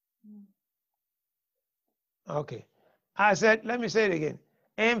 Okay. I said, let me say it again.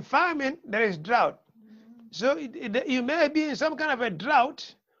 In famine, there is drought. So you may be in some kind of a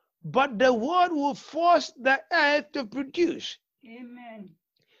drought, but the word will force the earth to produce. Amen.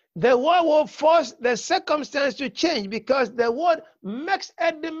 The word will force the circumstance to change, because the word makes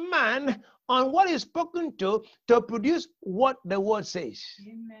a demand on what is spoken to produce what the word says.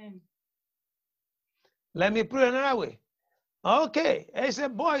 Amen. Let me put it another way. Okay, I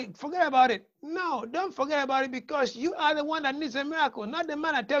said, boy, forget about it. No, don't forget about it, because you are the one that needs a miracle, not the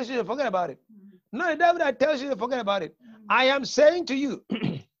man that tells you to forget about it. Not the devil that tells you to forget about it. I am saying to you,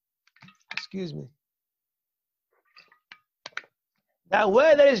 excuse me, that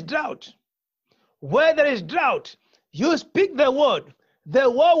where there is drought, you speak the word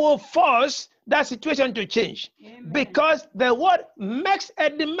will force that situation to change. Amen. Because the word makes a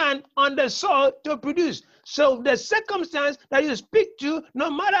demand on the soil to produce. So the circumstance that you speak to, no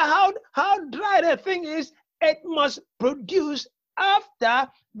matter how dry the thing is, it must produce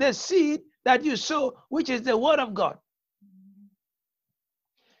after the seed that you sow, which is the word of God.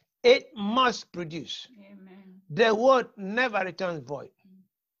 It must produce. Amen. The word never returns void.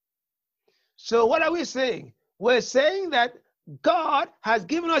 So what are we saying? We're saying that God has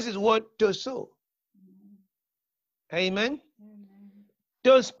given us his word to sow. Amen. Amen.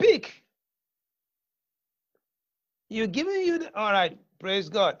 To speak. You're giving you the, all right, praise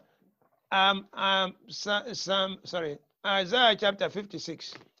God. Isaiah chapter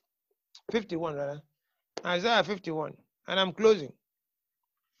 56. 51 rather. Isaiah 51. And I'm closing.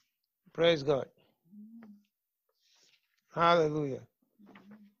 Praise God. Hallelujah.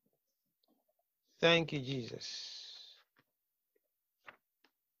 Thank you, Jesus.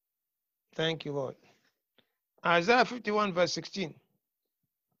 Thank you, Lord. Isaiah 51 verse 16.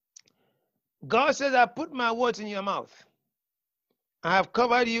 God says, I put my words in your mouth. I have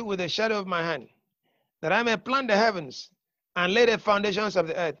covered you with the shadow of my hand, that I may plant the heavens and lay the foundations of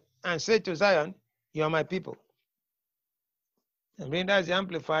the earth, and say to Zion, you are my people. And when that's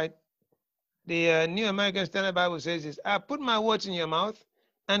amplified, the New American Standard Bible says this, I put my words in your mouth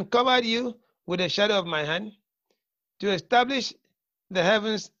and covered you with the shadow of my hand, to establish the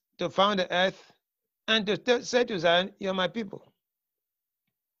heavens, to found the earth, and to say to Zion, you are my people.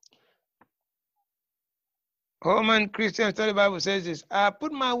 Roman Christian Study Bible says this, I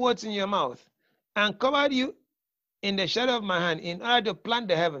put my words in your mouth and covered you in the shadow of my hand, in order to plant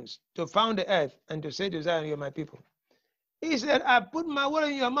the heavens, to found the earth, and to say to Zion, you are my people. He said, I put my word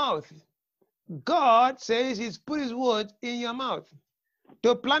in your mouth. God says he's put his words in your mouth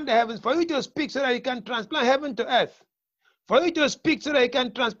to plant the heavens, for you to speak so that you can transplant heaven to earth. For you to speak so that you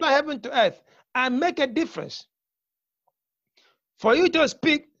can transplant heaven to earth and make a difference. For you to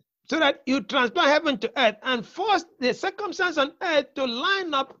speak so that you transplant heaven to earth and force the circumstance on earth to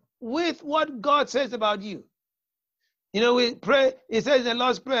line up with what God says about you. You know, we pray, it says in the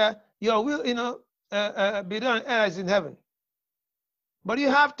Lord's Prayer, your will, be done on earth as in heaven. But you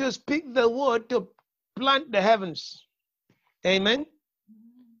have to speak the word to plant the heavens. Amen.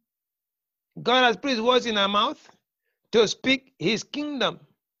 God has put his words in our mouth to speak his kingdom,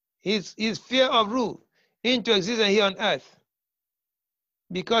 his sphere of rule into existence here on earth.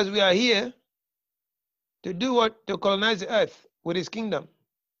 Because we are here to do what? To colonize the earth with his kingdom.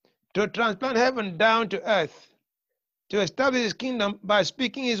 To transplant heaven down to earth. To establish his kingdom by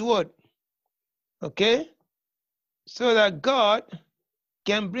speaking his word. Okay? So that God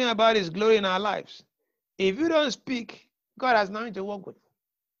can bring about his glory in our lives. If you don't speak, God has nothing to work with.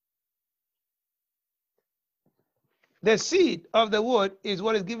 The seed of the word is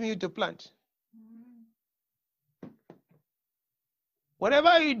what is giving you to plant.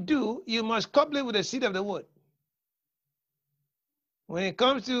 Whatever you do, you must couple it with the seed of the word. When it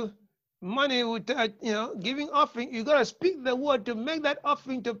comes to money, giving offering, you got to speak the word to make that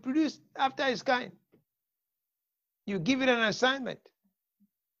offering to produce after its kind. You give it an assignment.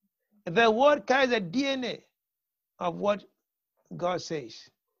 The word carries a DNA of what God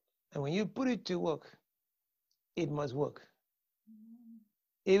says. And when you put it to work, it must work.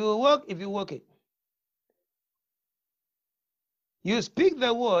 It will work if you work it. You speak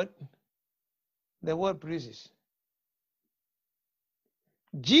the word produces.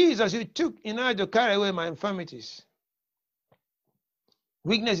 Jesus, you took in order to carry away my infirmities,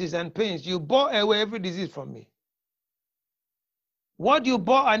 weaknesses, and pains. You bore away every disease from me. What you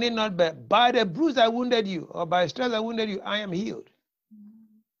bore, I need not bear. By the bruise I wounded you, or by stripes I wounded you, I am healed.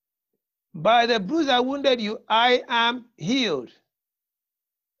 By the bruise I wounded you, I am healed.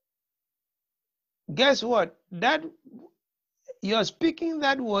 Guess what? That you're speaking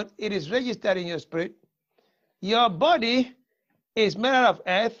that word, it is registered in your spirit. Your body is made out of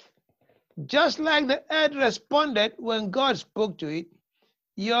earth. Just like the earth responded when God spoke to it,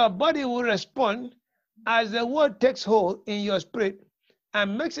 your body will respond as the word takes hold in your spirit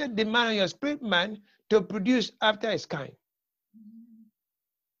and makes a demand on your spirit man to produce after its kind.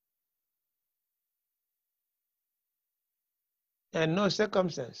 And no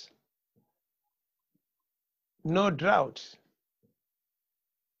circumstance, no drought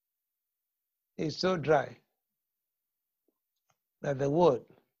is so dry that the word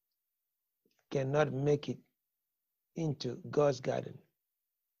cannot make it into God's garden,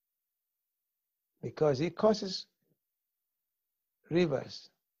 because it causes rivers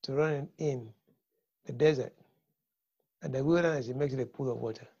to run in the desert, and the wilderness, it makes it a pool of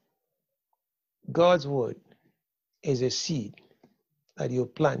water. God's word is a seed that you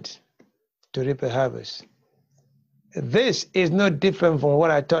plant to reap a harvest. This is no different from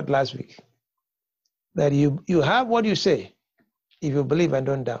what I taught last week, that you have what you say if you believe and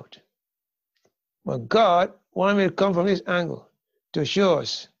don't doubt. But God wanted me to come from this angle to show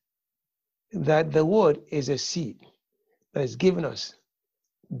us that the word is a seed that is given us.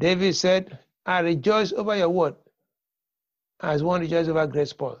 David said, I rejoice over your word as one rejoices over great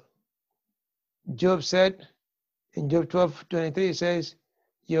spoil. Job said in Job 12:23, he says,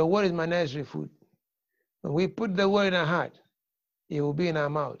 your word is my necessary food. When we put the word in our heart, it will be in our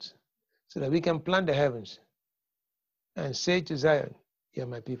mouths, so that we can plant the heavens and say to Zion, you're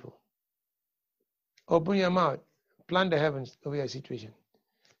my people. Open your mouth, plant the heavens over your situation.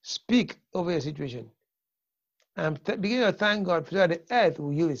 Speak over your situation. And begin to thank God so that the earth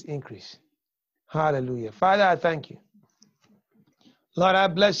will yield its increase. Hallelujah. Father, I thank you. Lord, I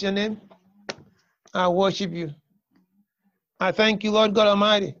bless your name. I worship you. I thank you, Lord God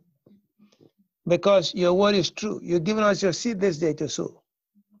Almighty, because your word is true. You've given us your seed this day to sow.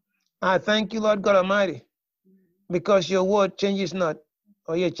 I thank you, Lord God Almighty, because your word changes not,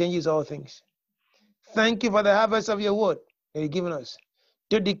 or yet changes all things. Thank you for the harvest of your word that you've given us,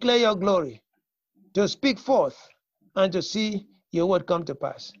 to declare your glory, to speak forth, and to see your word come to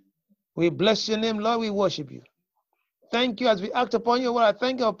pass. We bless your name, Lord. We worship you. Thank you as we act upon your word. I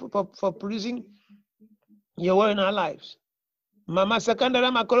thank you for producing your word in our lives. Mama sakanda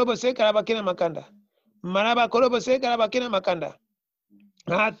rama korobo se karabakina makanda. Maraba korobo se karabakina makanda.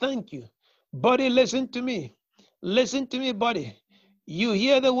 I thank you. Body, listen to me. Listen to me, body. You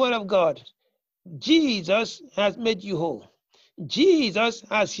hear the word of God. Jesus has made you whole. Jesus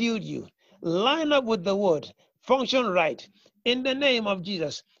has healed you. Line up with the word. Function right. In the name of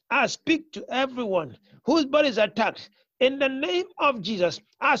Jesus, I speak to everyone whose body is attacked. In the name of Jesus,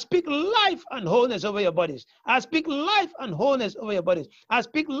 I speak life and wholeness over your bodies. I speak life and wholeness over your bodies. I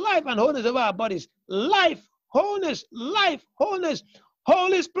speak life and wholeness over our bodies. Life, wholeness, life, wholeness.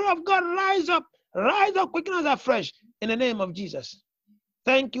 Holy Spirit of God, rise up, quicken us afresh in the name of Jesus.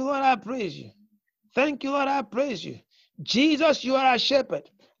 Thank you, Lord, I praise you. Thank you, Lord, I praise you. Jesus, you are our shepherd.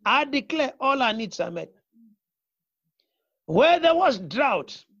 I declare all our needs are met. Where there was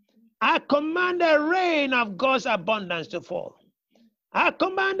drought, I command the rain of God's abundance to fall. I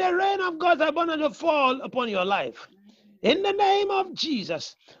command the rain of God's abundance to fall upon your life. In the name of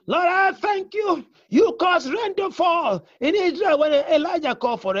Jesus, Lord, I thank you. You caused rain to fall in Israel when Elijah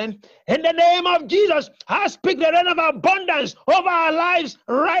called for rain. In the name of Jesus, I speak the rain of abundance over our lives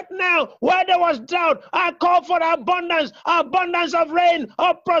right now. Where there was drought, I call for abundance of rain,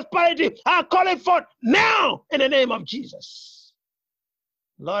 of prosperity. I call it forth now in the name of Jesus.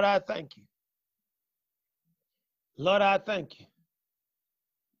 Lord, I thank you. Lord, I thank you.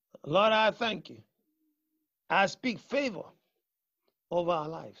 Lord, I thank you. I speak favor over our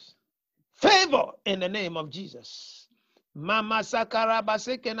lives. Favor in the name of Jesus. Mama sakara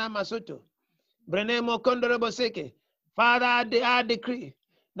baseke na masoto. Brenemo kondoro boseke. Father, I decree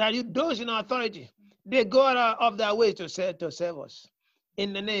that you, those in authority, they go out of their way to serve us.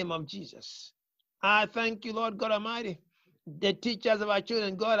 In the name of Jesus. I thank you, Lord God Almighty. The teachers of our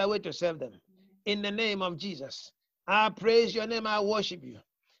children go out of their way to serve them. In the name of Jesus. I praise your name. I worship you.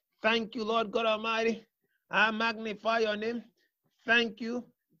 Thank you, Lord God Almighty. I magnify your name. Thank you.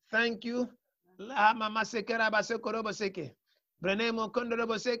 Thank you.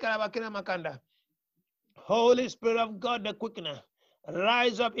 Holy Spirit of God, the quickener,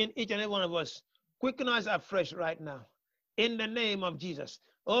 rise up in each and every one of us. Quicken us afresh right now. In the name of Jesus.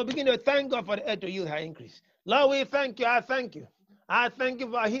 Oh, begin to thank God for the earth to yield her increase. Lord, we thank you. I thank you. I thank you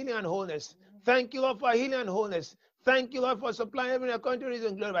for healing and wholeness. Thank you, Lord, for healing and wholeness. Thank you, Lord, for supplying every country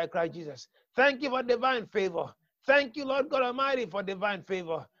in glory by Christ Jesus. Thank you for divine favor. Thank you, Lord God Almighty, for divine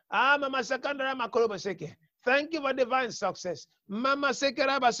favor. Mama Sakandara Makoroba Seke. Thank you for divine success. Mama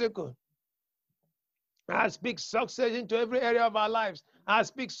Sekera Baseko. I speak success into every area of our lives. I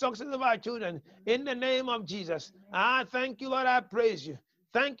speak success of our children in the name of Jesus. I thank you, Lord. I praise you.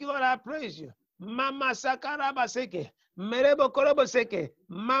 Thank you, Lord. I praise you. Mama Sakara Baseke. Merebo Korobo Seke.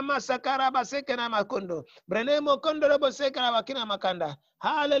 Mama Sakara Baseke Namakondo. Brenemo Kondorobo Seke Nabakina Makanda.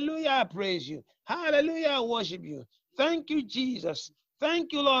 Hallelujah. I praise you. Hallelujah. I worship you. Thank you, Jesus.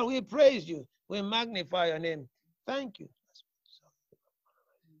 Thank you, Lord. We praise you. We magnify your name. Thank you.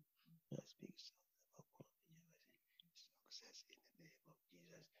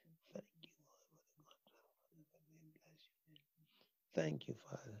 Thank you,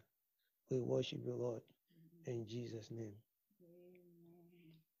 Father. We worship you, Lord, in Jesus' name.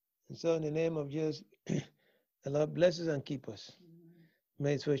 And so, in the name of Jesus, the Lord bless us and keep us.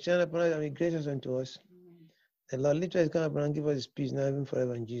 May His face shine upon us and be gracious unto us. The Lord lift us, come upon and give us His peace now and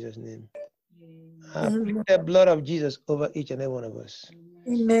forever in Jesus' name. I plead the blood of Jesus over each and every one of us.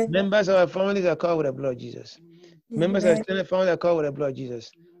 Amen. Members of our families are covered with the blood of Jesus. Members of our extended family are covered with the blood of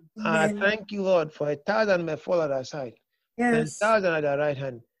Jesus. I thank you, Lord, for 1,000 may fall at our side. Yes. 10,000 at our right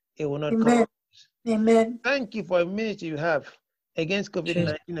hand. It will not Amen. come. Amen. Thank you for immunity you have against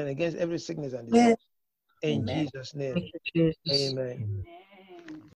COVID-19 and against every sickness and disease. In Amen. Jesus' name. Thank you, Jesus. Amen.